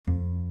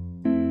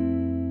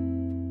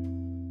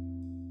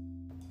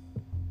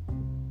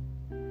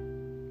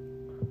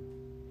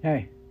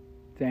Hey,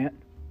 it's Ant.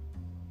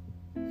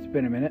 It's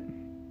been a minute.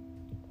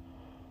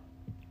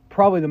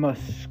 Probably the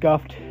most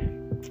scuffed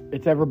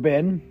it's ever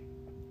been.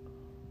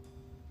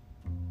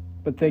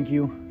 But thank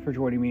you for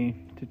joining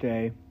me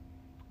today.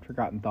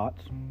 Forgotten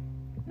Thoughts.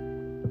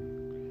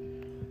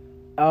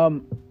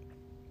 I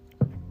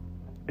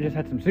just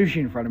had some sushi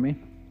in front of me.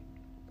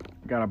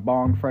 Got a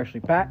bong freshly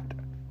packed.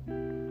 So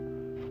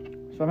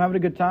I'm having a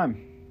good time.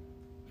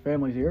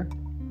 Family's here.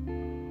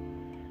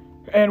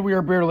 And we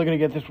are barely going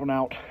to get this one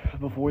out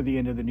before the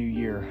end of the new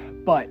year.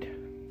 But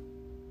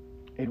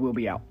it will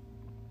be out.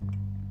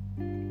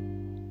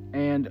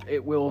 And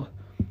it will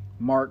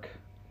mark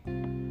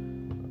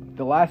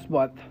the last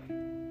month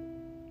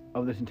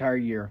of this entire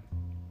year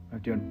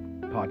of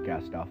doing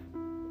podcast stuff.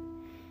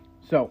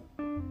 So,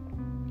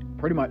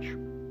 pretty much,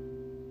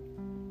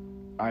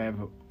 I have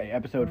an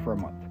episode for a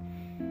month.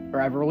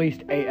 Or I've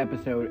released an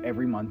episode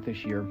every month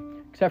this year.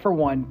 Except for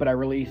one, but I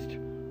released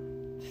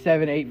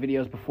 7-8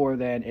 videos before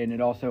then, and it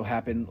also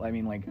happened,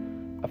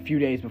 a few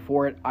days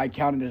before it. I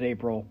counted as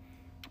April.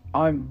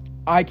 I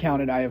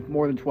have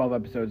more than 12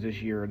 episodes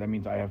this year. That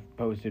means I have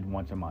posted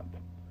once a month.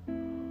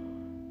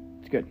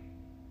 It's good.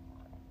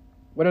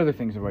 What other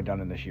things have I done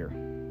in this year?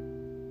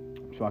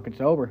 I'm fucking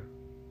sober.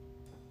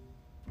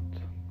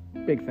 It's a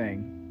big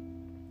thing.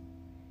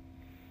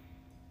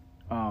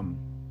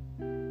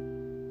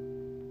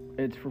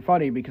 It's for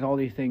funny because all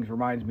these things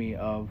reminds me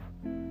of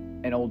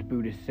an old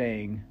Buddhist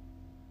saying,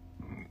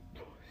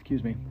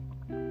 excuse me,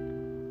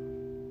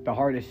 the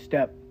hardest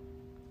step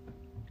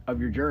of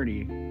your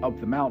journey up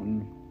the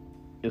mountain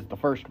is the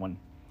first one.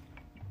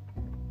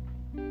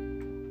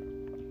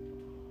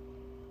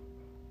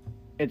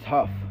 It's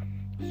tough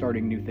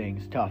starting new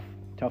things. Tough.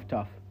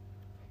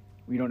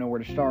 We don't know where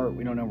to start.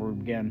 We don't know where to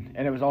begin.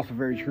 And it was also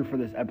very true for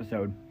this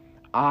episode.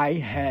 I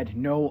had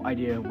no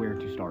idea where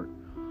to start.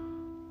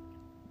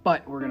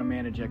 But we're going to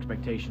manage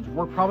expectations.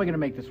 We're probably going to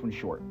make this one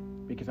short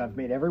because I've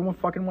made every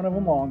fucking one of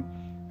them long.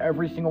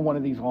 Every single one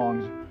of these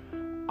longs.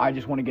 I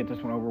just want to get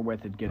this one over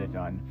with and get it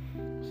done.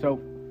 So,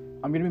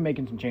 I'm going to be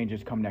making some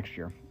changes come next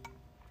year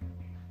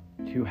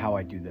to how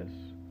I do this.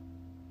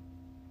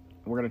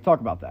 We're going to talk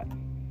about that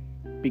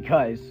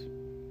because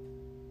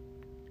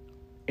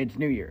it's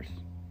New Year's.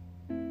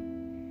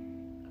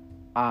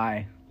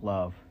 I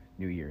love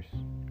New Year's.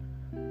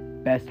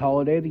 Best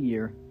holiday of the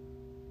year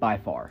by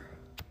far.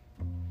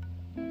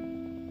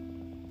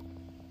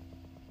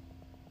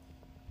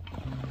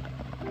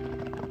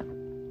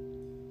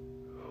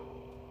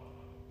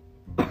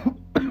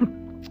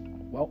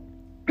 Well,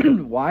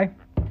 why?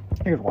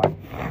 Here's why.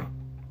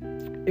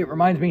 It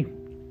reminds me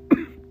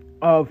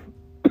of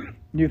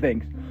new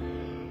things.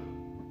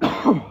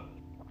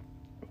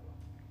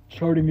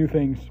 Starting new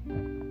things.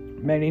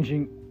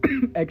 Managing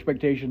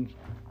expectations.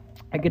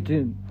 I get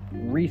to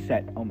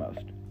reset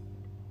almost.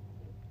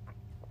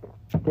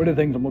 What are the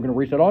things I'm looking to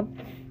reset on?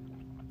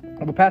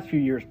 Over the past few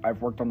years,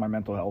 I've worked on my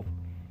mental health,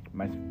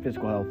 my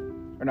physical health.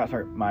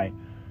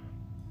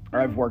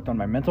 I've worked on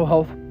my mental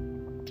health,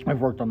 I've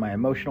worked on my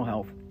emotional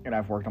health, and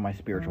I've worked on my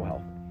spiritual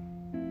health.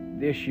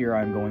 This year,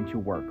 I'm going to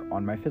work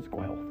on my physical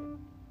health.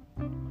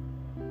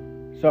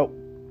 So,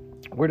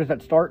 where does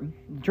that start?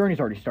 The journey's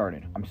already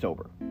started. I'm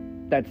sober.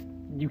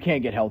 You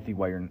can't get healthy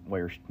while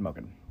you're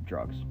smoking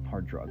drugs,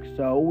 hard drugs.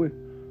 So,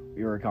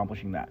 we are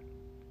accomplishing that.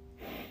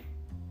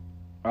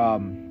 I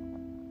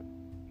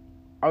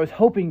was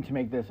hoping to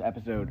make this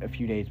episode a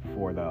few days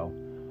before, though.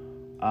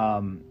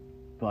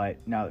 But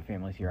now that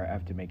family's here, I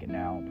have to make it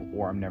now,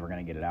 or I'm never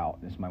going to get it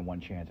out. This is my one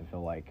chance, I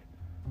feel like.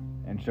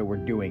 And so we're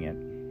doing it.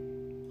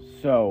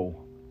 So,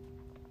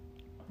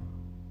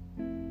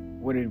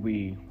 what did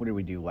we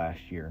do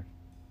last year?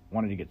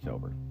 Wanted to get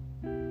sober.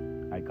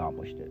 I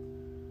accomplished it.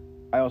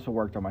 I also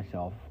worked on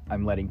myself.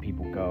 I'm letting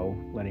people go,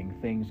 letting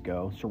things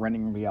go,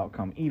 surrendering the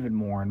outcome even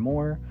more and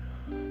more,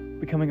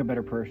 becoming a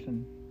better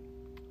person.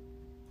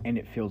 And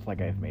it feels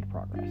like I have made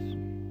progress.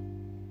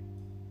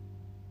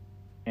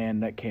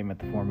 And that came at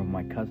the form of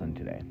my cousin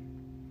today.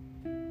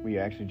 We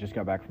actually just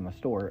got back from the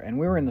store, and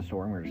we were in the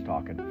store and we were just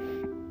talking.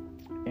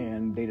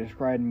 And they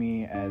described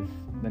me as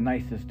the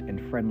nicest and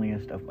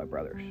friendliest of my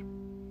brothers.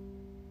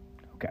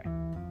 Okay.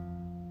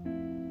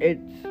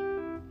 It's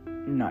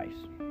nice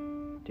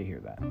to hear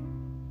that.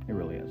 It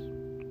really is.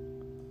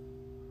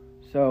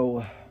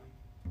 So,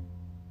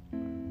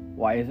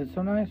 why is it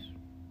so nice?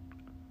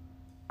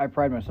 I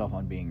pride myself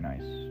on being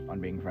nice, on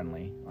being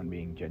friendly, on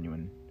being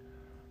genuine.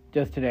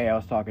 Just today I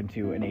was talking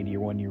to an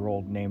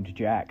 81-year-old named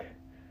Jack.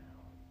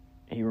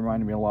 He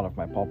reminded me a lot of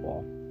my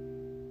pawpaw.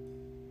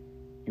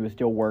 He was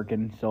still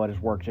working, still had his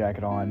work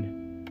jacket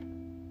on,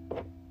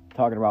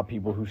 talking about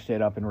people who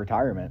sit up in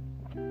retirement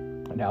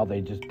and how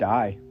they just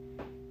die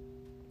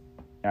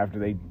after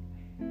they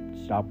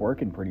stop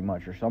working pretty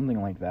much or something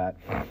like that.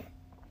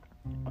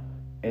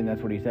 And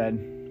that's what he said.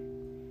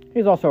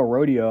 He's also a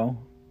rodeo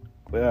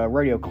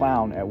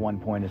clown at one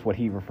point is what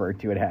he referred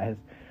to it as.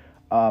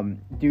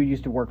 Dude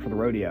used to work for the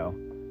rodeo,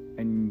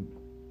 and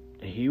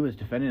he was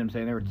defending them,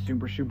 saying they were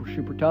super, super,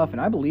 super tough,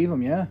 and I believe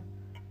him, yeah.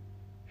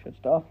 Shit's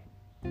tough.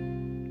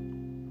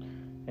 And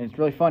it's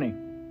really funny.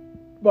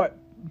 But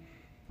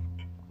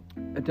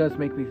it does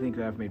make me think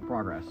that I've made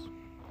progress.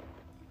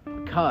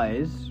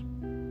 Because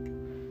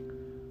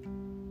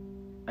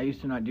I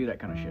used to not do that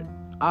kind of shit.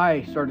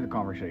 I started the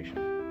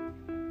conversation.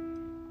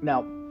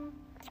 Now,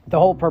 the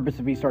whole purpose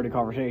of me starting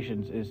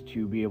conversations is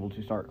to be able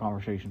to start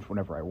conversations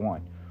whenever I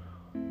want.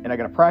 And I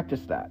gotta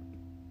practice that.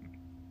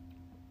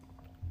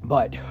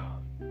 But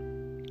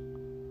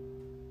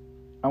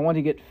I want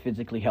to get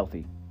physically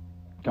healthy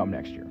come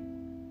next year.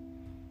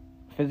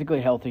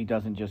 Physically healthy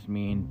doesn't just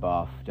mean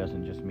buff,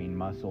 doesn't just mean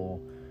muscle.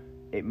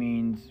 It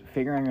means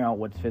figuring out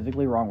what's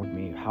physically wrong with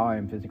me, how I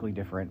am physically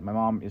different. My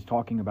mom is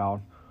talking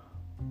about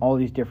all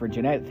these different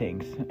genetic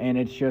things, and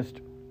it's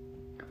just,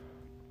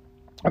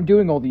 I'm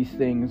doing all these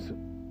things,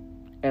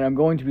 and I'm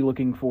going to be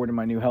looking forward to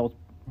my new health,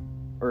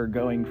 or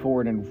going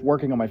forward and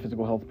working on my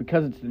physical health,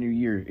 because it's the new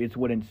year. It's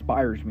what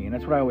inspires me, and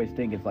that's what I always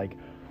think. It's like,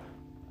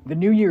 the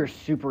new year is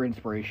super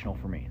inspirational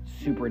for me.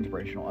 Super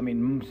inspirational. I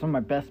mean, some of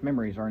my best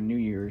memories are in New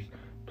Year's,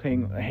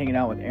 hanging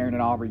out with Aaron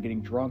and Aubrey,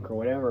 getting drunk or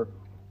whatever.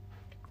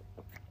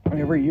 And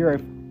every year I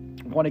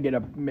want to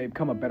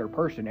become a better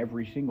person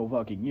every single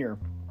fucking year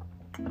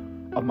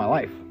of my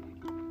life.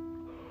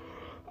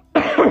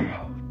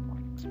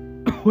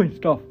 It's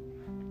tough.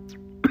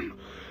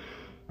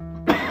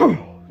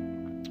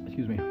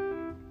 Excuse me.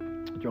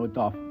 It's really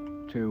tough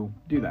to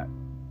do that.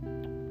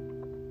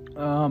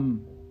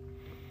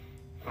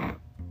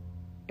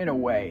 In a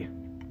way,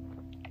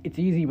 it's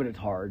easy, but it's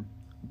hard.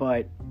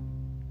 But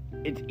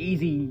it's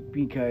easy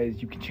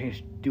because you can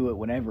just do it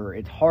whenever.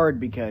 It's hard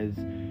because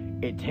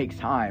it takes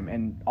time.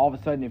 And all of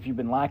a sudden, if you've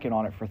been lacking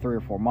on it for 3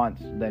 or 4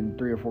 months, then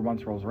 3 or 4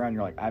 months rolls around,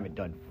 you're like, I haven't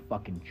done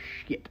fucking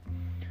shit.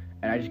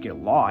 And I just get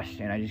lost,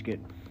 and I just get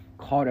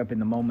caught up in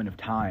the moment of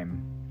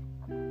time.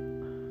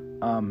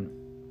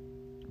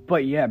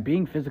 But yeah,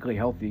 being physically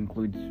healthy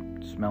includes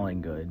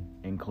smelling good,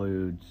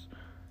 includes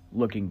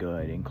looking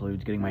good,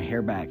 includes getting my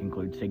hair back,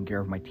 includes taking care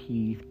of my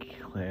teeth,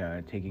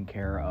 taking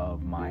care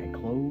of my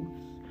clothes,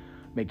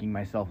 making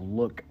myself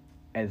look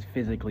as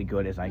physically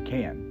good as I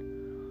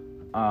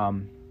can.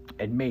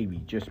 And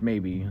maybe, just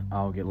maybe,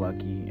 I'll get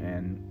lucky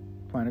and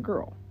find a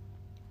girl.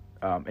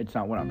 It's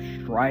not what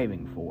I'm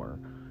striving for.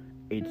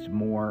 It's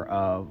more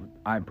of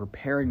I'm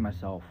preparing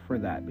myself for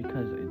that,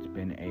 because it's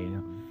been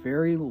a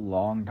very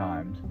long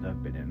time since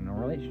I've been in a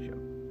relationship.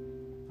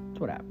 That's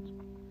what happens.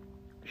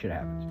 Shit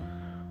happens.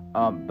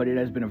 But it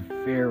has been a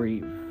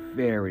very,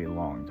 very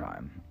long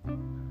time.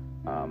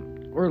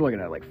 We're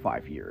looking at like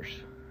 5 years.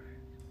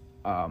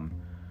 And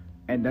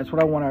that's what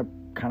I want to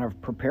kind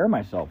of prepare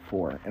myself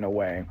for, in a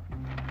way,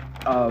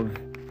 of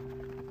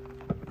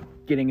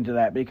getting into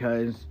that,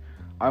 because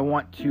I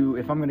want to,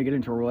 if I'm going to get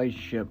into a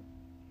relationship,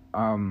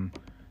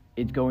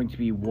 it's going to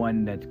be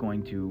one that's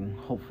going to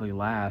hopefully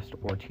last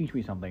or teach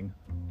me something.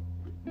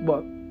 But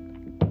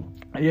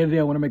at the end of the day,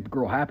 I want to make the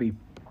girl happy,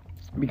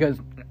 because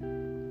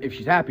if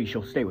she's happy,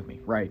 she'll stay with me,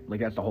 right? Like,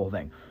 that's the whole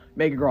thing.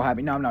 Make a girl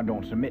happy. Now,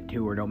 don't submit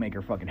to her. Don't make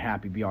her fucking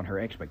happy beyond her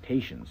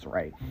expectations,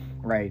 right?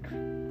 Right?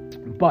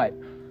 But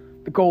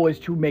the goal is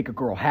to make a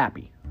girl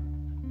happy,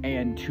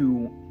 and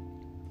to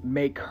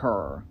make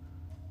her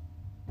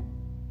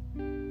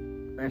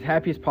as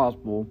happy as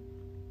possible,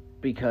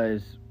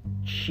 because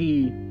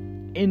she,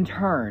 in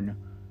turn,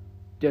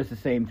 does the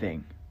same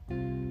thing.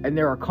 And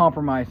there are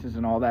compromises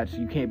and all that, so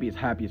you can't be as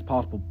happy as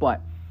possible,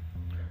 but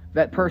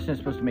that person is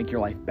supposed to make your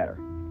life better.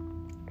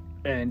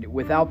 And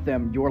without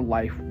them, your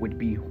life would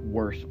be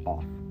worse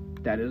off.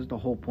 That is the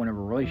whole point of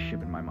a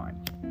relationship in my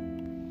mind.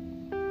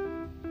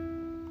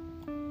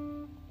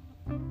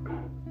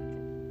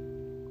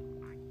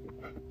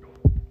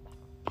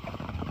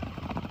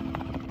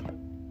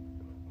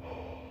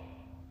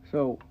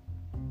 So,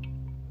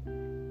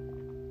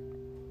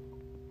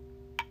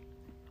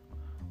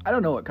 I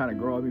don't know what kind of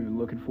girl I'm even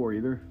looking for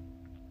either,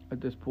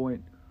 at this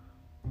point.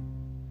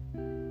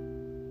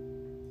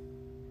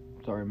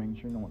 Sorry, I'm making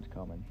sure no one's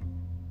coming.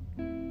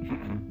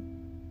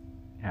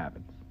 It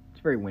happens. It's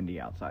very windy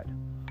outside.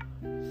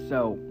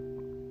 So,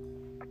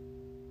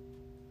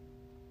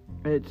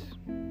 it's,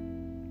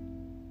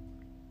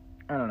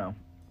 I don't know,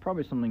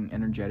 probably something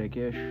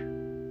energetic-ish,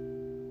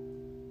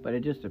 but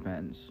it just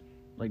depends.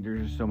 Like,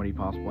 there's just so many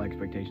possible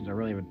expectations. I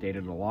really haven't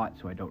dated a lot,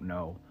 so I don't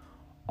know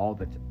all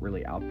that's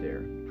really out there,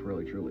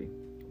 really, truly.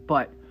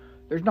 But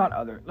there's not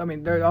other, I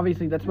mean,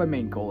 obviously that's my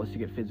main goal, is to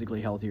get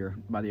physically healthier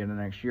by the end of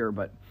next year,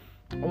 but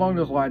along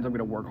those lines, I'm going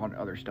to work on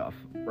other stuff,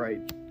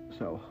 right?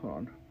 So, hold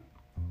on.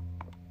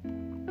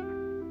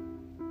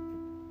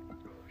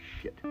 Oh,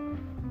 shit.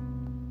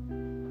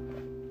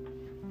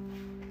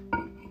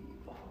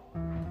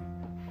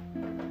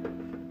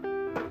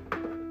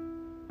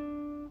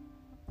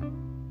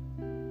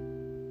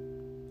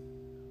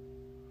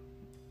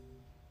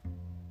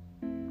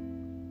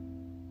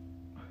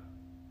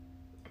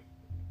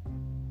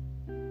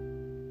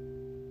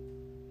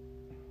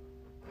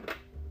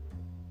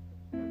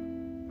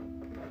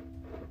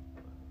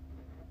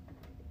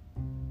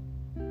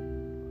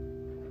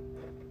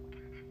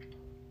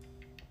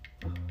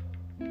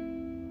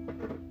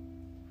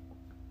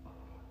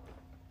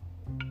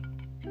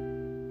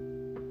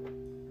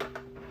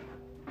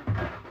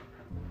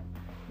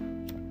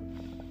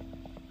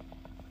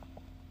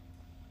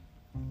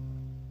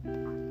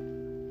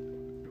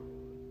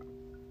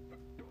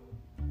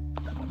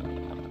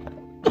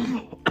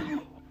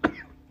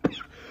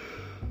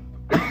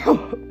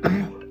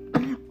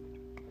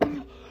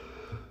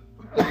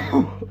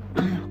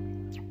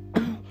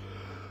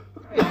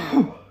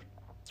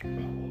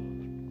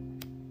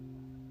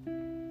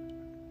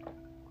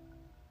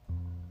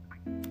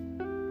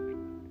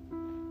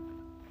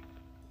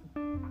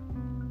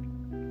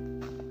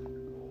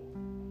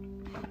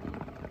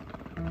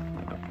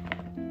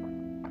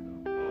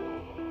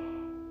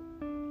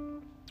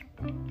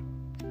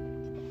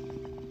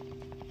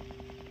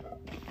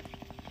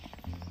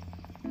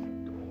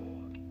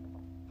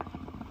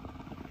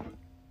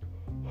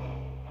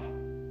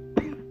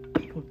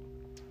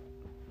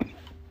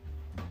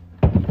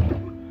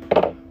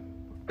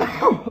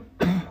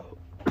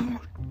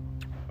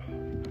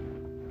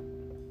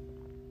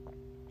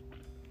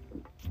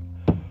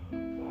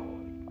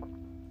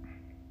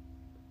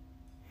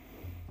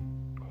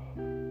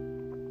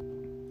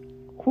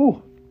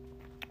 Whew.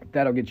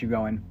 That'll get you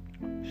going.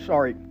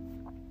 Sorry.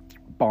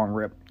 Bong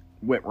rip.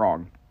 Went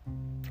wrong.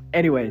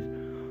 Anyways,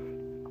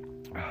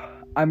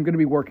 I'm going to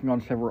be working on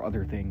several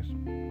other things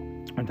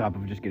on top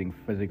of just getting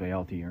physically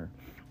healthier.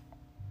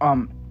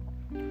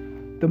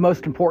 The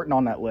most important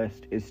on that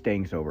list is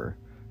staying sober.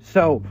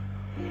 So,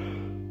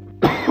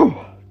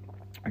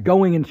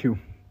 going into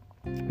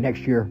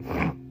next year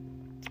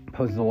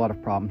poses a lot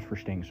of problems for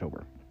staying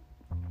sober.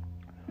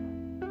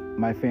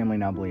 My family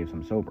now believes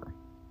I'm sober.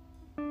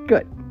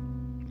 Good.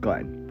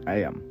 Glad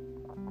I am.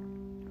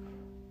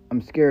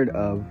 I'm scared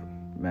of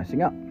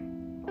messing up.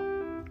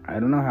 I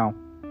don't know how.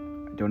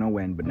 I don't know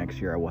when, but next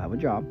year I will have a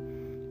job.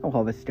 I'll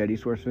have a steady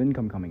source of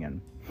income coming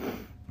in.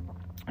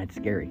 It's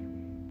scary.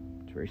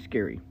 It's very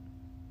scary.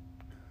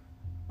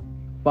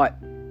 But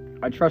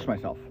I trust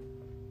myself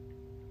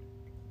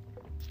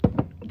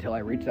until I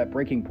reach that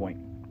breaking point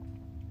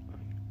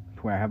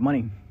where I have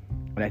money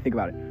and I think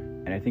about it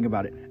and I think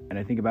about it and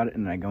I think about it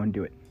and then I go and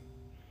do it.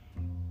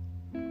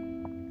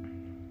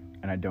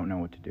 And I don't know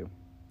what to do.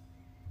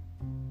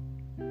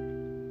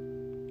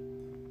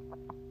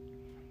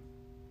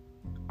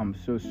 I'm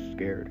so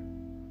scared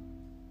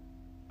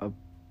of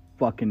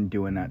fucking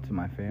doing that to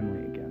my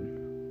family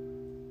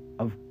again.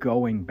 Of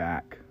going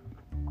back.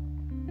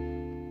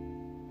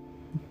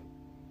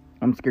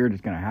 I'm scared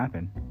it's gonna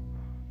happen.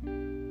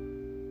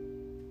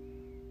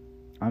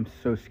 I'm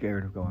so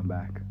scared of going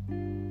back.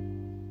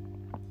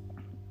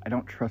 I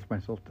don't trust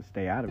myself to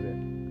stay out of it.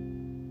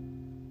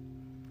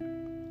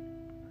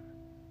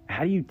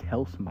 How do you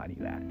tell somebody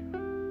that?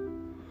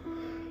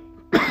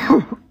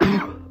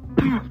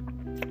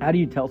 How do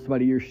you tell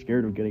somebody you're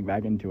scared of getting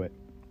back into it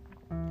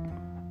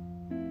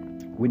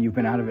when you've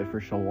been out of it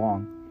for so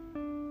long?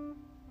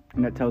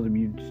 And that tells them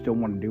you still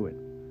want to do it.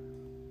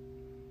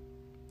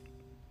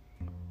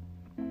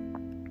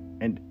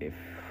 And if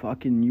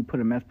fucking you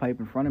put a meth pipe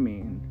in front of me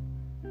and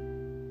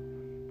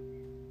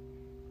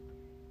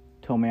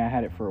told me I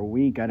had it for a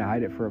week, I'd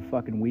hide it for a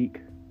fucking week.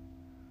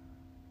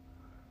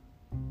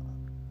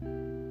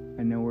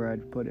 I know where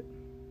I'd put it.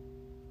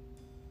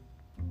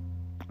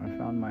 I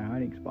found my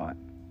hiding spot.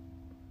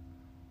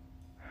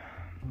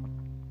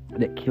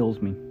 That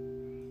kills me.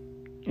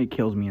 It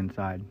kills me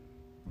inside.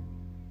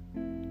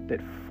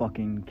 That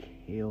fucking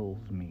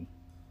kills me.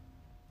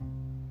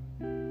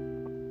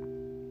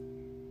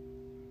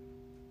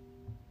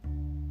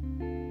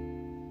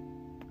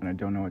 And I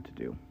don't know what to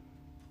do.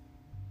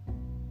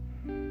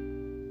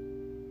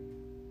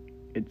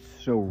 It's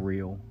so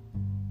real.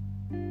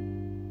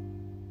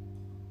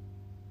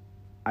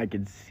 I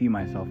could see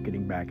myself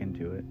getting back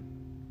into it.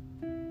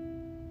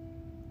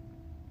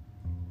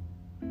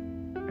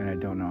 And I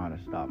don't know how to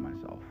stop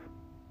myself.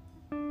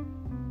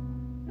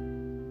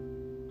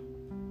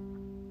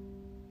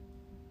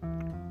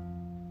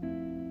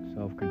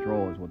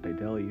 Self-control is what they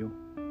tell you.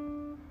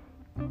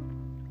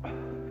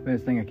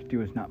 Best thing I could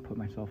do is not put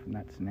myself in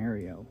that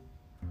scenario.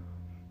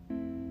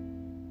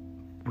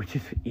 Which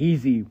is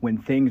easy when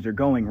things are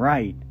going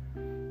right.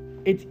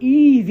 It's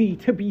easy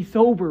to be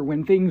sober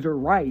when things are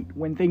right,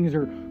 when things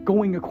are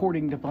going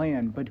according to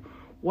plan. But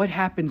what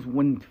happens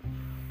when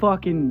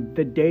fucking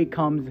the day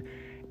comes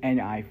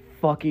and I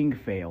fucking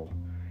fail?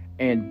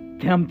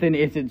 And something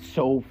isn't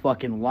so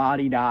fucking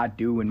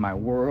la-di-da-do in my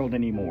world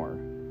anymore.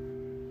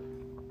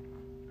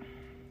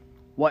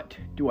 What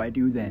do I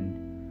do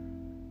then?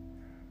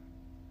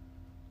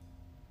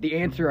 The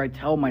answer I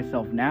tell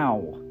myself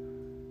now: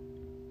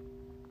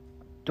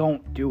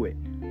 don't do it.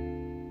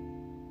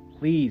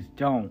 Please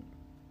don't.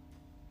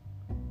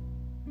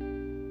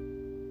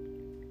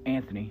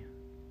 Anthony,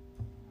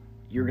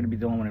 you're gonna be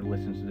the only one who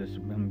listens to this.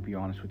 I'm gonna be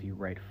honest with you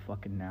right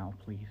fucking now,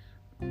 please.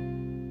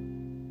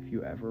 If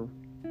you ever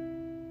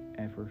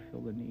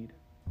feel the need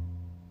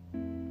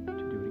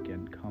to do it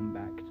again, come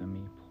back to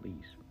me,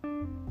 please.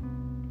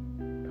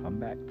 Come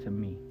back to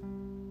me.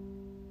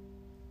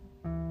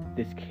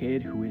 This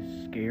kid who is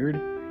scared,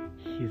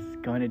 he's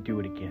gonna do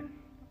it again.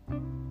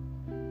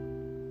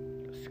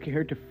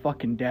 Scared to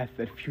fucking death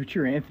that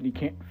future Anthony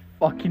can't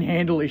fucking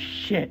handle his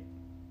shit.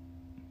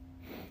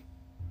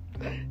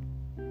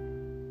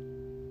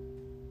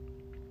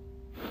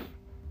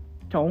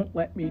 Don't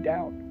let me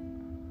down.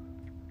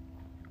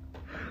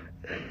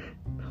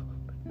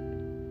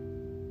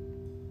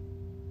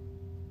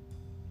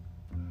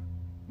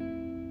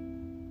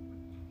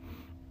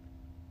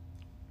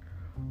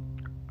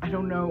 I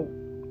don't know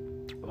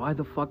why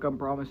the fuck I'm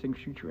promising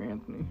future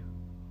Anthony.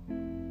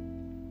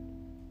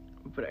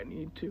 But I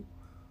need to.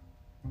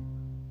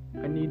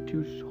 I need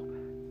to so bad.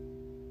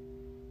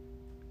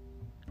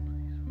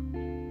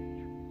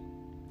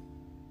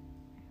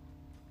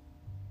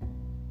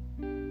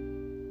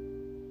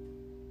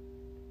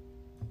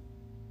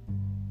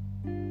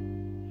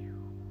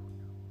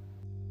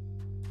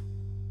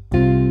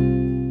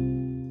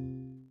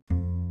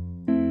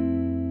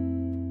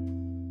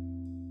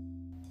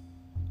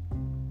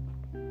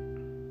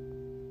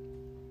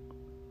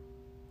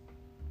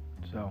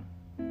 So,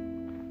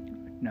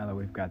 now that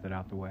we've got that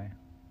out the way,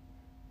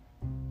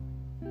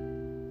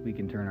 we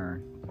can turn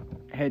our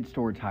heads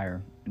towards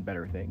higher and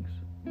better things.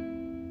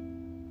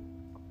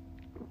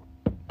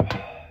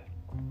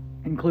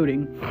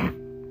 including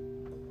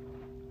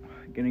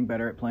getting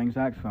better at playing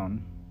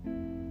saxophone,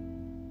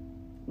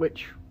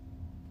 which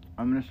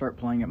I'm going to start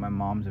playing at my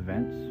mom's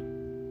events,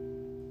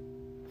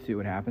 see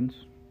what happens.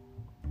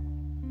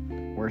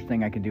 Worst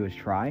thing I could do is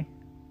try,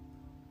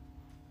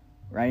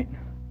 right?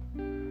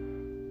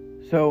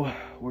 So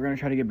we're going to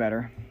try to get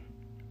better.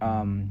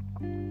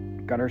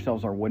 Got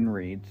ourselves our wooden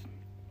reeds.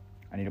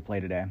 I need to play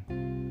today.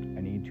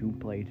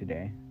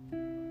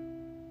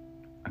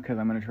 Because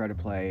I'm going to try to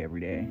play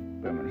every day,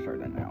 but I'm going to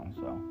start that now,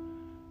 so.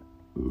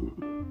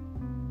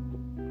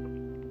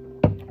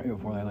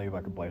 Before I leave,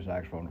 I could play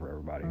saxophone for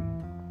everybody.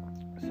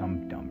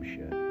 Some dumb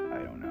shit. I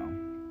don't know.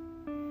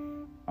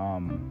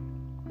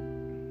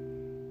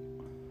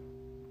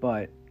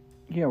 But,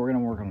 yeah, we're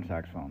going to work on the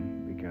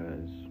saxophone,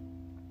 because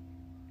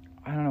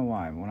I don't know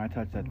why. When I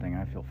touch that thing,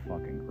 I feel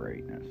fucking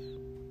greatness.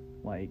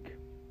 Like,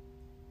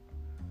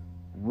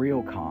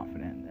 real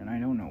confident, and I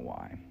don't know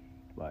why,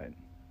 but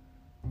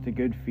it's a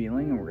good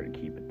feeling, and we're going to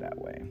keep it that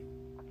way.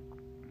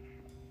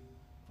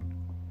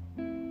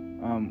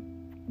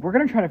 We're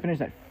going to try to finish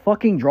that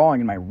fucking drawing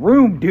in my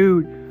room,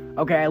 dude.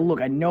 Okay, look,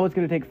 I know it's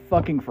going to take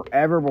fucking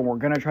forever, but we're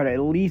going to try to at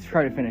least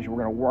try to finish it.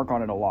 We're going to work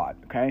on it a lot,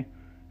 okay?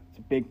 It's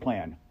a big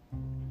plan.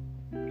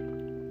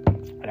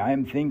 And I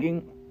am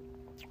thinking,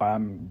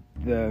 around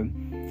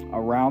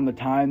the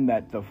time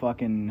that the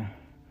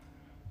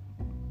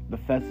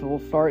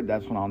festivals start,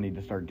 that's when I'll need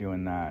to start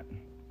doing that.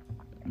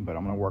 But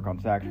I'm going to work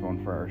on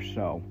saxophone first,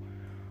 so.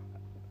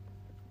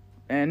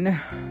 And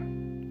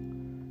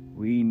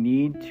we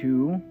need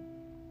to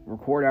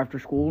record after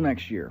school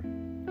next year.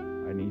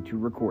 I need to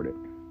record it.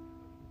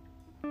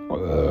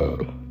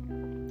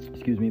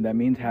 Excuse me, that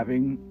means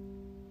having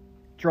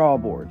draw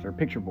boards or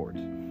picture boards.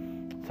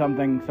 Some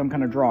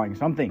kind of drawing,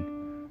 something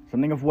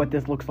of what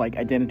this looks like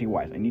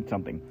identity-wise. I need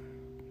something.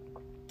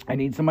 I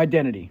need some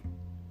identity.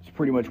 It's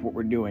pretty much what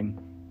we're doing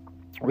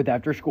with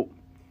after school.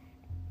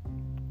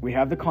 We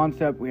have the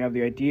concept, we have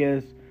the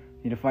ideas,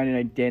 need to find an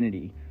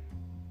identity.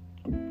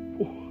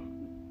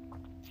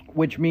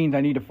 Which means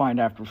I need to find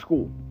after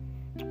school.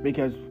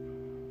 Because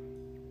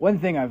one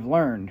thing I've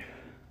learned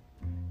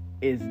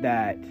is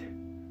that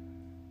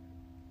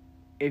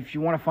if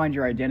you want to find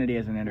your identity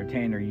as an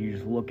entertainer, you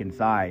just look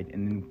inside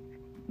and then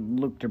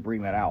look to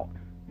bring that out.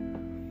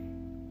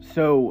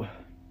 So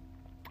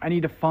I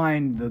need to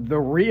find the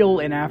real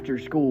in after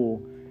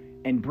school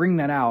and bring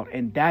that out,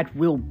 and that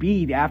will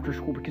be the after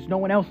school because no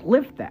one else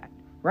lived that,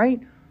 right?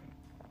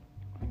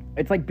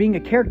 It's like being a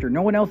character.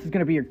 No one else is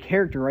going to be your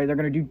character, right? They're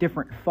going to do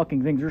different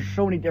fucking things. There's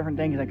so many different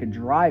things that could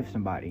drive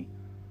somebody.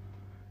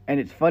 And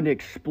it's fun to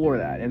explore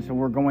that. And so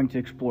we're going to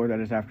explore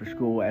that as after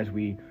school as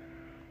we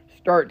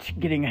start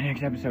getting the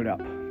next episode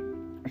up.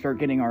 Start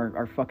getting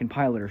our fucking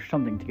pilot or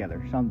something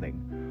together. Something.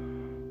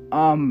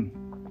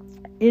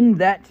 In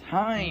that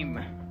time,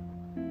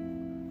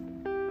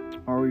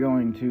 are we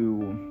going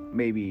to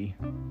maybe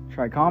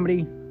try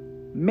comedy?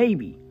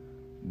 Maybe.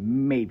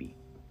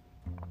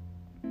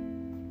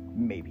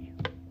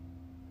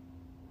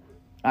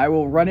 I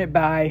will run it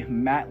by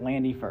Matt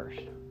Landy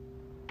first.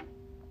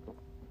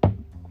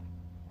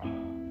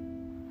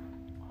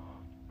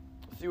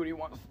 See what he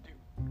wants to do.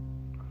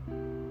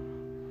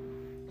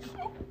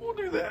 So we'll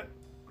do that.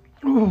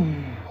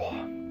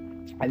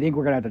 I think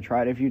we're gonna have to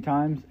try it a few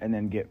times and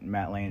then get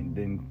Matt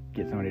Landy, then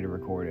get somebody to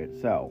record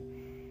it. So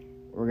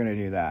we're gonna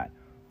do that,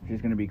 which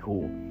is gonna be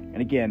cool.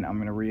 And again, I'm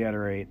gonna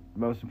reiterate, the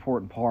most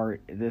important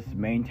part, this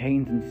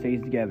maintains and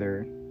stays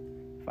together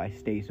if I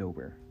stay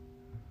sober.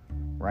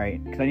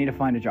 Right? Because I need to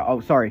find a job. Oh,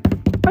 sorry.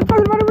 I'm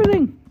talking about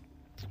everything.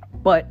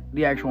 But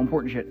the actual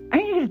important shit, I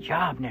need to get a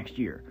job next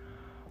year.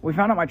 We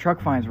found out my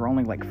truck fines were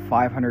only like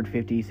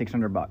 $550,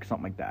 $600,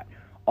 something like that,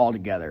 all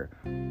together.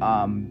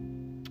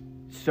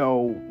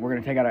 So we're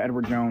going to take out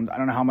Edward Jones. I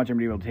don't know how much I'm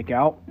going to be able to take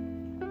out.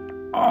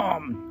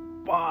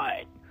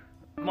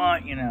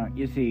 But, you know,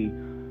 you see,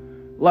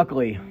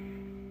 luckily,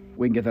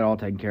 we can get that all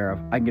taken care of.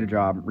 I can get a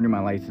job, renew my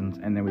license,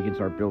 and then we can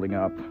start building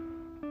up.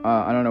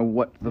 I don't know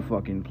what the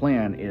fucking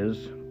plan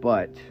is,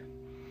 but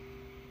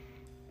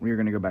we're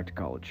going to go back to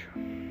college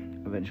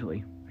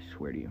eventually. I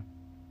swear to you.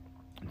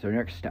 So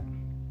next step,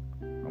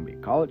 I'm going to be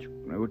at college,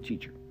 I'm going to go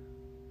teacher.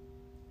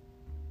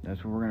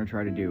 That's what we're going to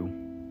try to do.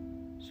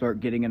 Start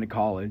getting into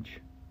college.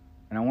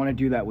 And I want to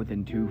do that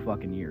within 2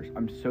 fucking years.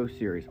 I'm so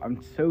serious.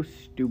 I'm so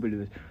stupid at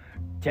this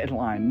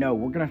deadline. No,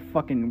 we're going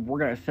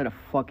to set a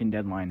fucking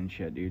deadline and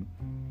shit, dude.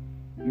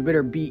 You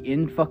better be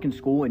in fucking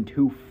school in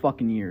 2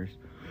 fucking years.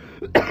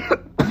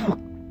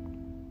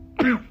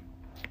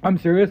 I'm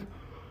serious.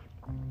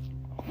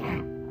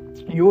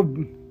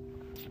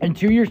 In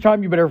 2 years'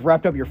 time, you better have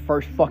wrapped up your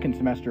first fucking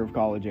semester of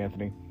college,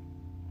 Anthony.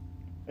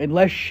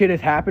 Unless shit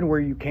has happened where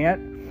you can't,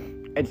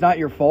 it's not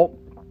your fault.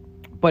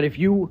 But if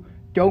you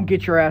don't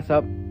get your ass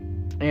up,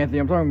 Anthony,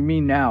 I'm talking to me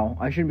now.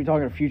 I shouldn't be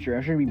talking to future.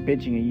 I shouldn't be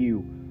bitching at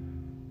you.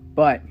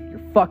 But you're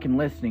fucking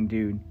listening,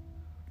 dude.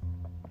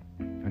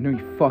 I know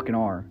you fucking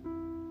are.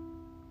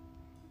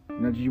 You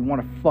know, you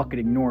want to fucking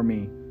ignore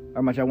me.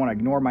 How much I want to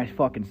ignore my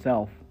fucking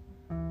self.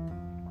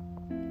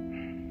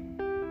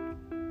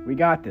 We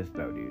got this,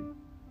 though, dude.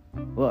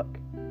 Look.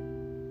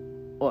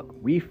 look,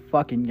 we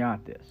fucking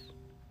got this.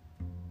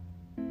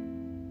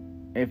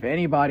 If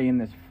anybody in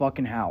this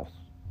fucking house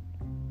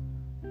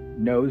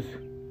knows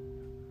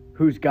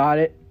who's got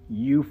it,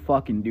 you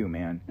fucking do,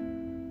 man.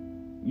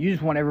 You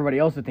just want everybody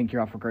else to think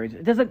you're out for grades.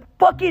 It doesn't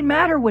fucking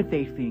matter what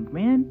they think,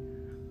 man.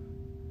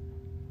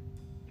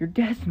 You're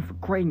destined for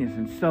greatness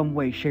in some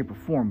way, shape, or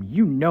form.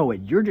 You know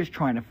it. You're just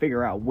trying to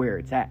figure out where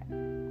it's at.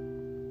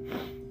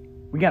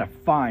 We gotta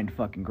find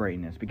fucking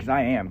greatness, because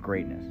I am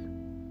greatness.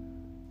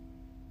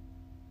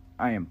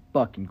 I am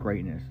fucking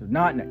greatness.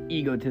 Not in an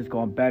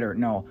egotistical, I'm better.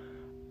 No,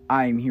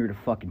 I am here to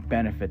fucking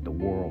benefit the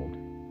world.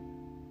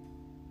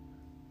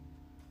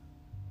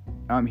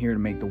 I'm here to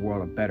make the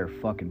world a better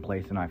fucking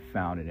place than I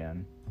found it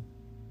in.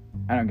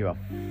 I don't give a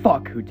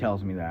fuck who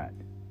tells me that.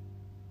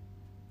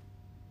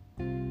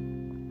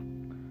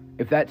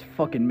 If that's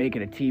fucking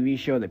making a TV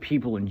show that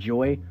people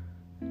enjoy,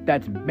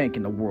 that's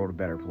making the world a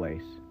better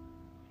place.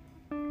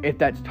 If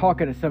that's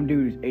talking to some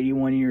dude who's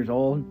 81 years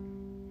old,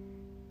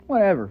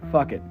 whatever,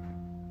 fuck it.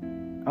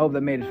 I hope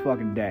that made his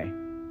fucking day.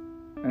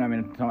 And I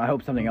mean, I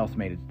hope something else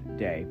made his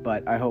day,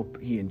 but I hope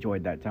he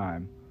enjoyed that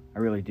time. I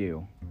really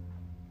do.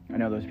 I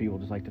know those people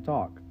just like to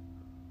talk.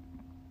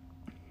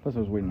 Plus I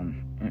was waiting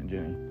on Aunt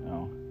Jenny.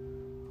 Oh.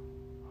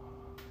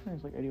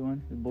 It's like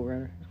 81. It's Bull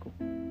Rider. It's cool.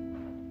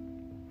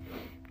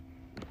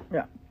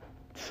 Yeah.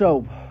 So,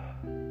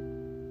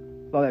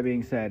 with all that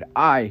being said,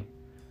 I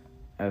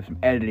have some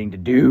editing to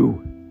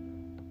do.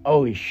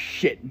 Holy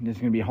shit. This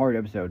is going to be a hard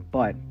episode,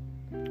 but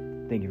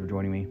thank you for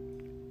joining me.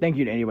 Thank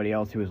you to anybody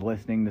else who is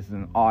listening. This is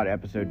an odd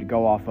episode to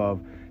go off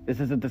of. This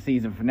isn't the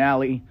season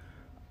finale.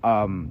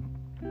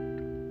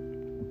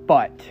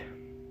 But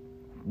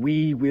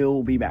we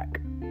will be back.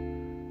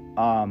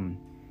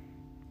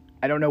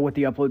 I don't know what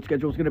the upload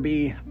schedule is going to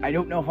be. I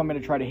don't know if I'm going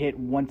to try to hit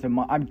once a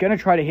month. I'm going to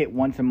try to hit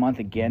once a month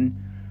again,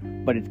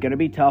 but it's going to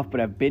be tough, but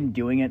I've been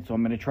doing it, so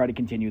I'm going to try to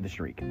continue the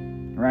streak. All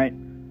right?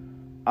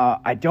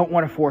 I don't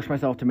want to force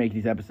myself to make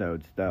these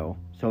episodes, though.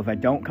 So if I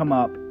don't come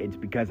up, it's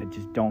because I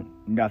just don't,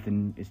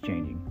 nothing is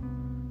changing.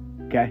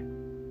 Okay?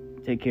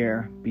 Take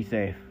care. Be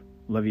safe.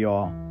 Love you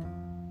all.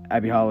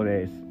 Happy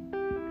holidays.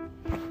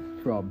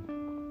 From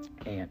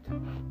Aunt.